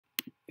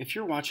If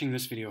you're watching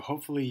this video,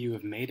 hopefully you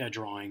have made a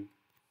drawing,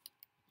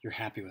 you're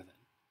happy with it.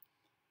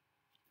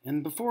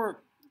 And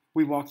before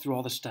we walk through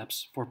all the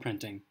steps for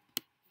printing,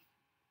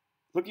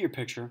 look at your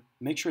picture,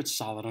 make sure it's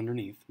solid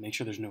underneath, make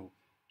sure there's no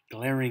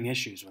glaring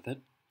issues with it.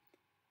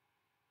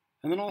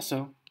 And then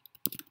also,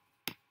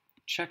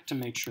 check to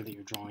make sure that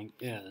your drawing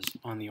is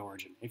on the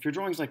origin. If your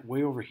drawing's like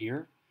way over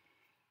here,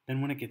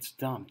 then when it gets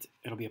dumped,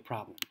 it'll be a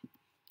problem.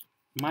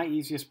 My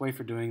easiest way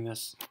for doing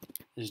this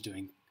is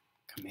doing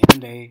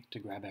Command A to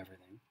grab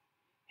everything,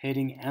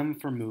 hitting M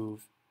for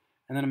move,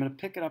 and then I'm going to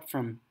pick it up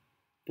from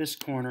this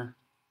corner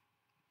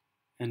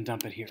and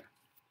dump it here.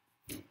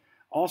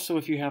 Also,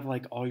 if you have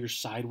like all your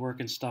side work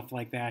and stuff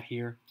like that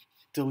here,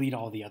 delete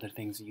all the other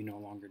things that you no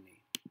longer need.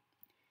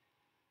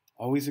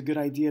 Always a good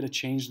idea to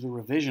change the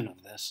revision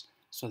of this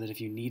so that if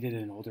you needed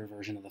an older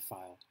version of the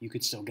file, you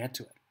could still get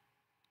to it.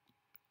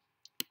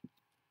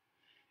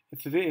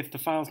 If the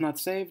file's not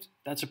saved,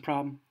 that's a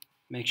problem.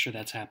 Make sure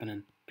that's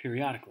happening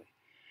periodically.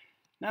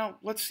 Now,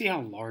 let's see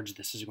how large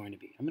this is going to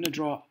be. I'm going to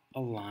draw a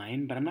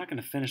line, but I'm not going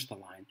to finish the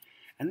line.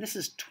 And this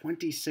is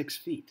 26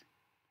 feet.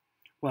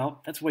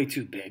 Well, that's way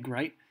too big,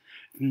 right?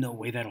 No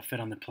way that'll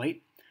fit on the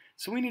plate.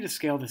 So we need to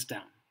scale this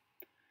down.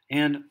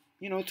 And,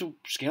 to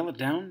scale it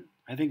down,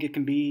 I think it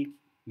can be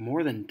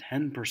more than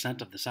 10%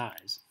 of the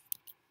size.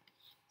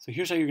 So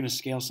here's how you're going to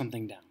scale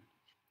something down.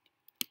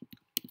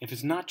 If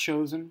it's not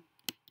chosen,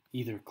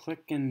 either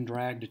click and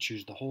drag to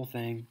choose the whole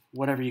thing,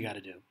 whatever you got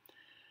to do.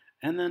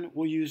 And then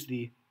we'll use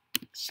the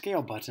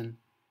scale button,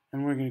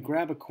 and we're going to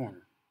grab a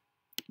corner.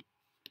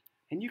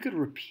 And you could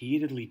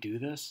repeatedly do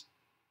this,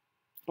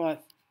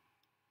 but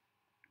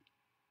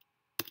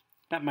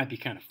that might be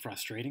kind of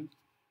frustrating.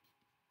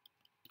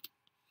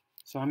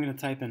 So I'm going to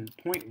type in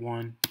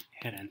 0.1,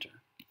 hit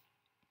enter,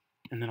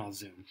 and then I'll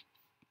zoom.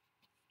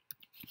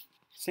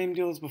 Same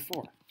deal as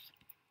before.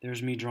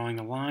 There's me drawing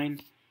a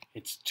line.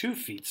 It's 2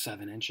 feet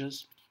 7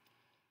 inches.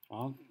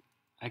 Well,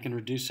 I can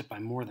reduce it by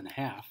more than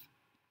half.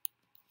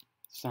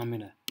 So I'm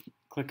going to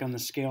click on the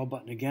scale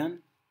button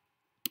again.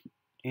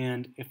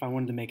 And if I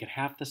wanted to make it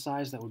half the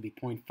size, that would be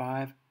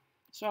 0.5.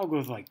 So I'll go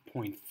with like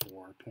 0.4,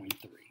 0.3.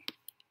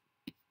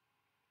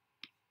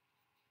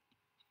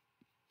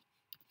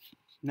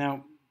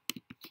 Now,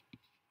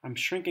 I'm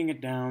shrinking it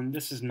down.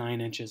 This is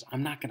 9 inches.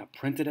 I'm not going to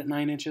print it at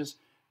 9 inches,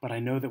 but I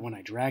know that when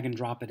I drag and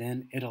drop it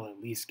in, it'll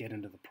at least get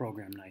into the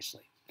program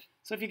nicely.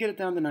 So if you get it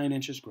down to 9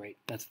 inches, great.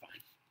 That's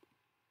fine.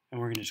 And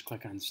we're going to just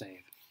click on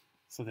Save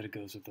so that it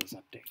goes with those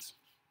updates.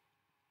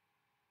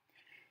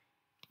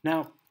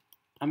 Now,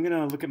 I'm going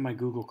to look at my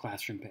Google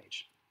Classroom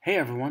page. Hey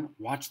everyone,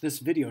 watch this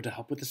video to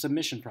help with the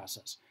submission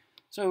process.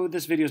 So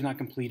this video is not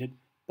completed,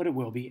 but it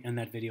will be, and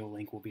that video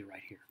link will be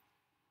right here.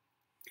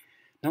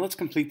 Now let's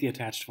complete the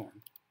attached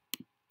form.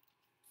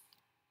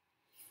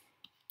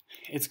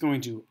 It's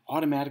going to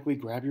automatically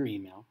grab your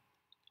email.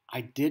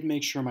 I did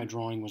make sure my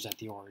drawing was at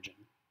the origin.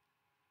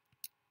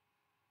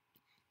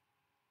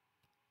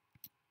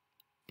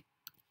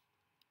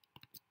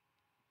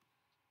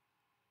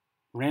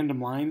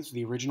 Random lines,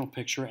 the original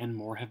picture, and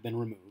more have been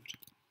removed.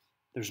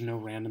 There's no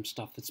random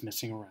stuff that's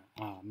messing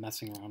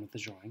around with the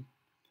drawing.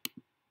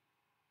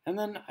 And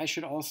then I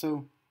should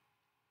also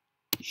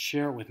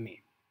share it with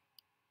me,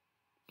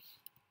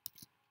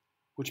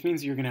 which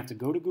means you're going to have to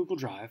go to Google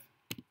Drive,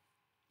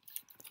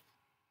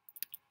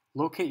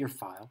 locate your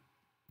file,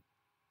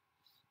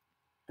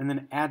 and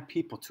then add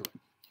people to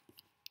it.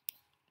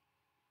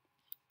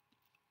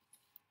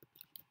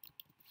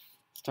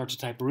 Start to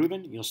type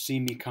Ruben, you'll see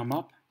me come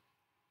up,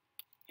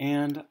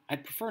 and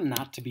I'd prefer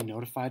not to be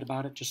notified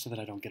about it just so that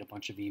I don't get a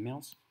bunch of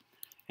emails.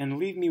 And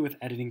leave me with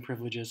editing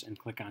privileges and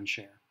click on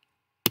Share.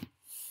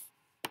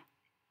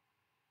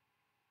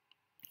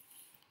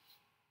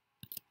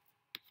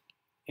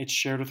 It's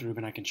shared with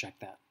Ruben, I can check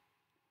that.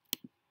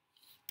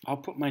 I'll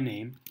put my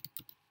name.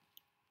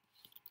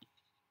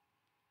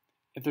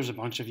 If there's a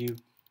bunch of you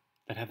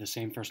that have the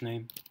same first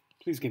name,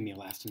 please give me a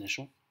last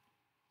initial.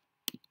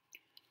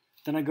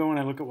 Then I go and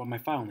I look at what my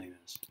file name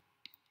is.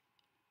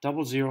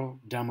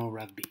 00 demo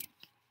rev b.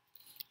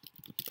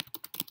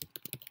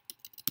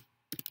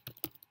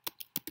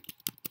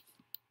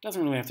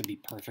 Doesn't really have to be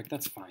perfect,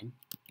 that's fine.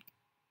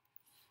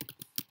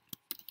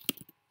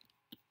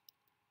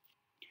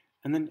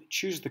 And then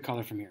choose the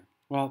color from here.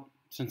 Well,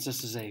 since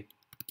this is a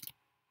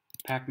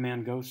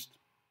Pac-Man ghost,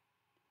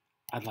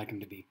 I'd like him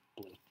to be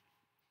blue.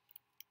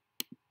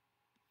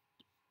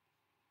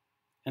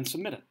 And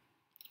submit it.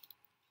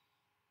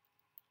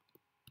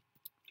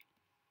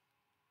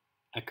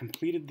 I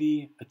completed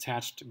the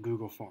attached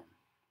Google form.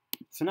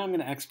 So now I'm going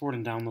to export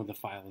and download the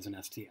file as an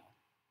STL.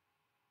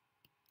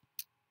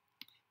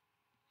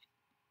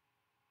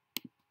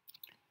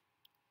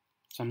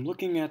 So I'm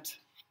looking at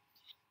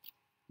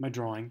my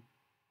drawing.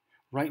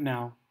 Right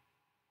now,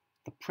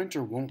 the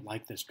printer won't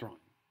like this drawing.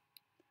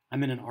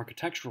 I'm in an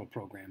architectural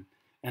program,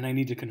 and I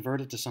need to convert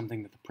it to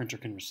something that the printer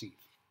can receive.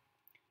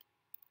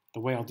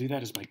 The way I'll do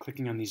that is by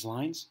clicking on these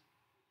lines,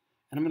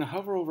 and I'm going to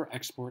hover over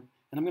Export,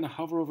 and I'm going to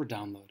hover over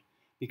Download,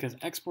 because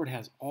Export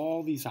has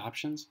all these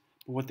options,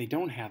 but what they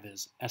don't have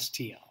is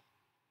STL.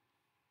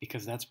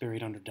 because that's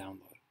buried under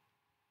download.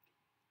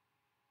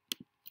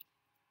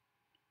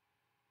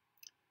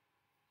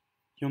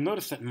 You'll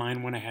notice that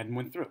mine went ahead and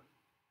went through.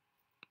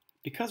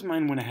 Because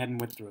mine went ahead and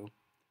went through,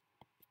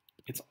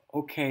 it's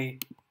okay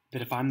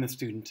that if I'm the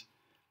student,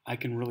 I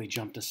can really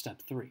jump to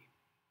step 3.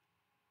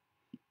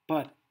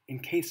 But in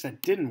case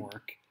that didn't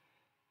work,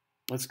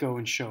 let's go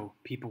and show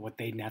people what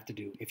they'd have to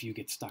do if you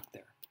get stuck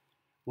there.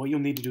 What you'll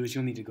need to do is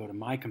you'll need to go to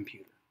My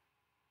Computer.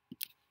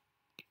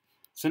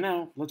 So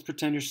now, let's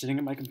pretend you're sitting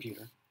at my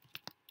computer,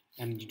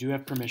 and you do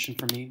have permission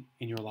from me,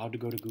 and you're allowed to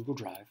go to Google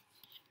Drive,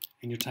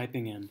 and you're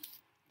typing in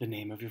the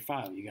name of your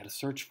file. You got to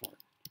search for it.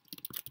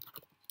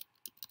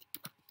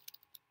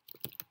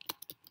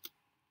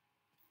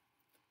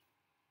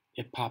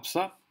 It pops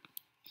up,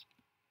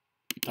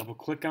 double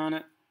click on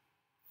it,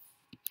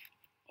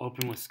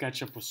 open with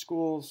SketchUp with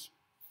Schools,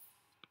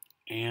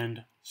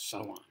 and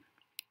so on.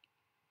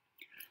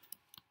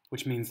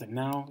 Which means that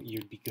now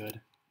you'd be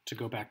good to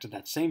go back to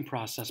that same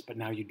process, but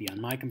now you'd be on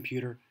My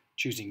Computer,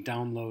 choosing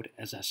Download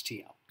as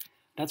STL.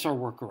 That's our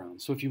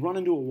workaround. So if you run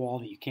into a wall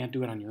that you can't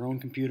do it on your own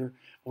computer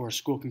or a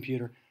school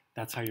computer,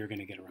 that's how you're going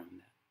to get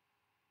around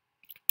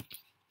that.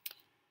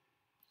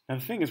 Now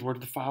the thing is, where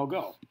did the file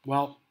go?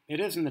 Well, it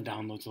is in the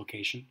Downloads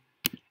location,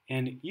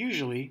 and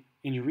usually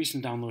in your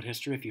recent download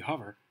history, if you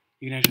hover,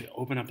 you can actually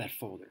open up that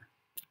folder.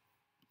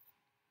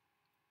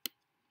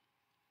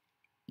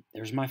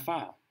 There's my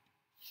file.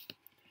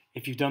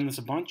 If you've done this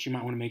a bunch, you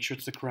might want to make sure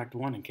it's the correct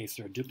one in case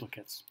there are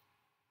duplicates.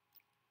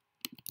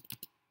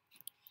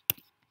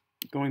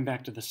 Going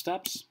back to the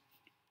steps,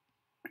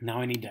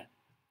 now I need to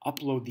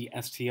upload the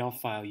STL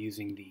file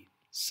using the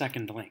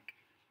second link.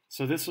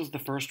 So this was the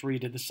first where you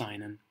did the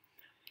sign-in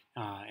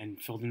and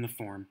filled in the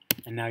form,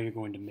 and now you're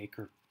going to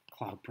Maker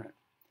Cloud Print.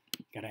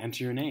 You got to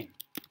enter your name.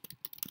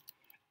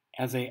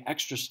 As an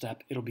extra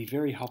step, it'll be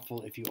very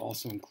helpful if you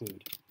also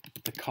include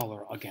the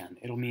color again.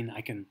 It'll mean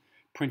I can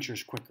print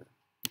yours quicker.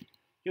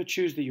 You'll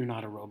choose that you're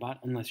not a robot,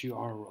 unless you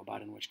are a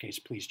robot, in which case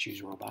please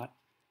choose robot.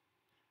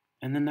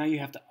 And then now you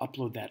have to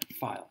upload that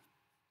file.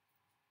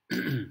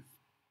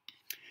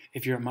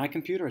 If you're at my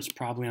computer, it's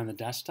probably on the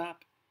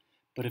desktop,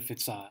 but if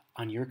it's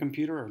on your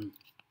computer, or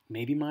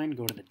maybe mine,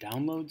 go to the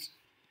downloads,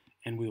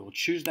 and we will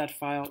choose that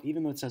file.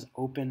 Even though it says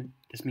open,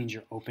 this means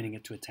you're opening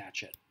it to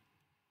attach it.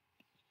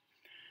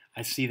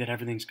 I see that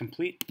everything's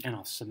complete, and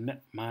I'll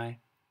submit my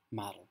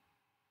model.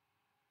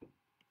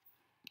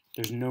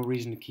 There's no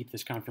reason to keep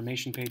this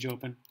confirmation page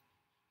open.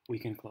 We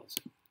can close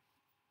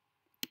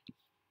it.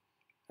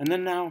 And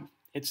then now,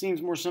 it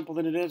seems more simple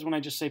than it is when I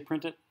just say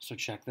print it, so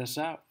check this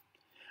out.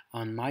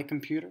 On my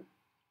computer,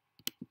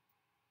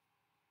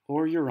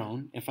 or your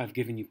own, if I've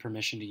given you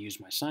permission to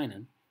use my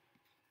sign-in,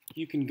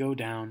 you can go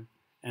down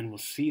and we'll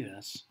see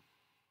this,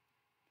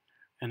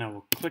 and I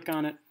will click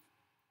on it,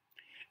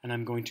 and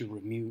I'm going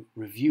to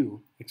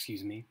review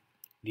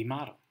the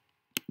model.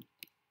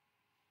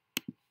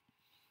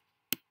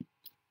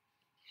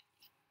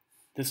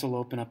 This will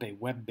open up a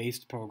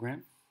web-based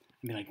program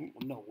and be like,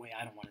 no way,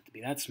 I don't want it to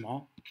be that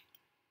small.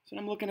 So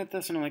I'm looking at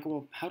this and I'm like,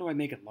 well, how do I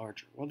make it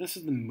larger? Well, this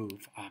is the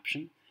move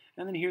option,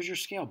 and then here's your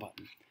scale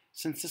button.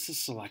 Since this is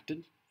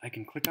selected, I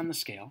can click on the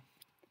scale,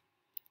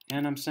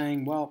 and I'm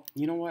saying, well,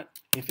 you know what?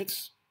 If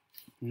it's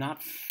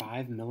not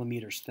 5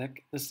 millimeters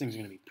thick, this thing's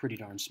going to be pretty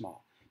darn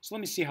small. So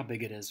let me see how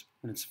big it is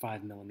when it's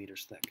 5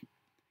 millimeters thick.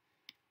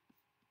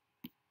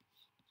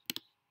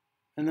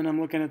 And then I'm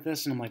looking at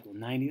this and I'm like, well,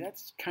 90,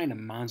 that's kind of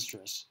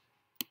monstrous.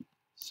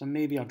 So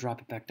maybe I'll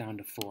drop it back down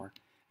to 4.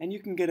 And you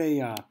can get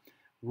a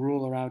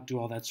ruler out, do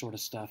all that sort of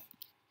stuff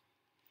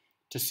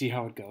to see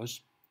how it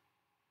goes.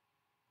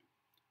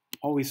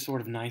 Always sort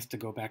of nice to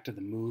go back to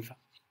the move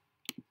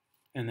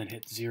and then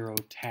hit 0,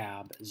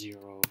 tab,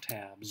 0,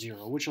 tab,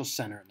 0, which will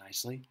center it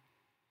nicely.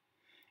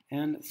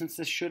 And since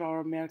this should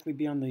automatically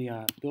be on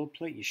the build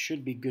plate, you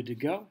should be good to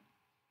go.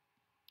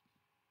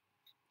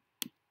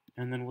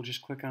 And then we'll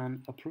just click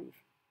on Approve.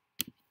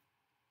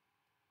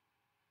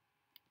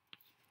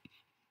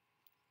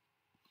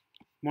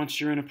 Once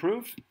you're in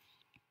Approve,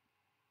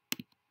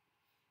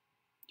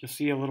 you'll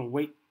see a little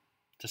wait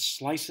to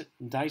slice it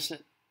and dice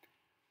it.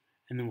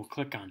 And then we'll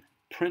click on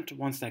Print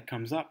once that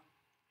comes up,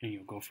 and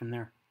you'll go from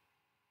there.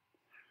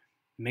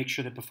 Make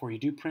sure that before you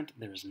do print,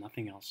 there is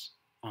nothing else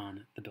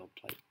on the build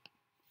plate.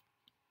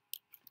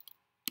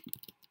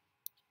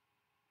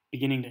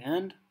 Beginning to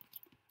end,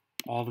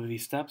 all of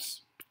these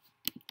steps,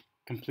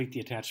 complete the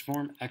attached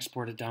form,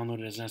 export it, download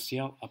it as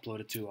STL,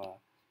 upload it to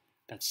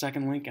that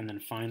second link, and then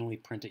finally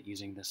print it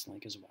using this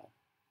link as well.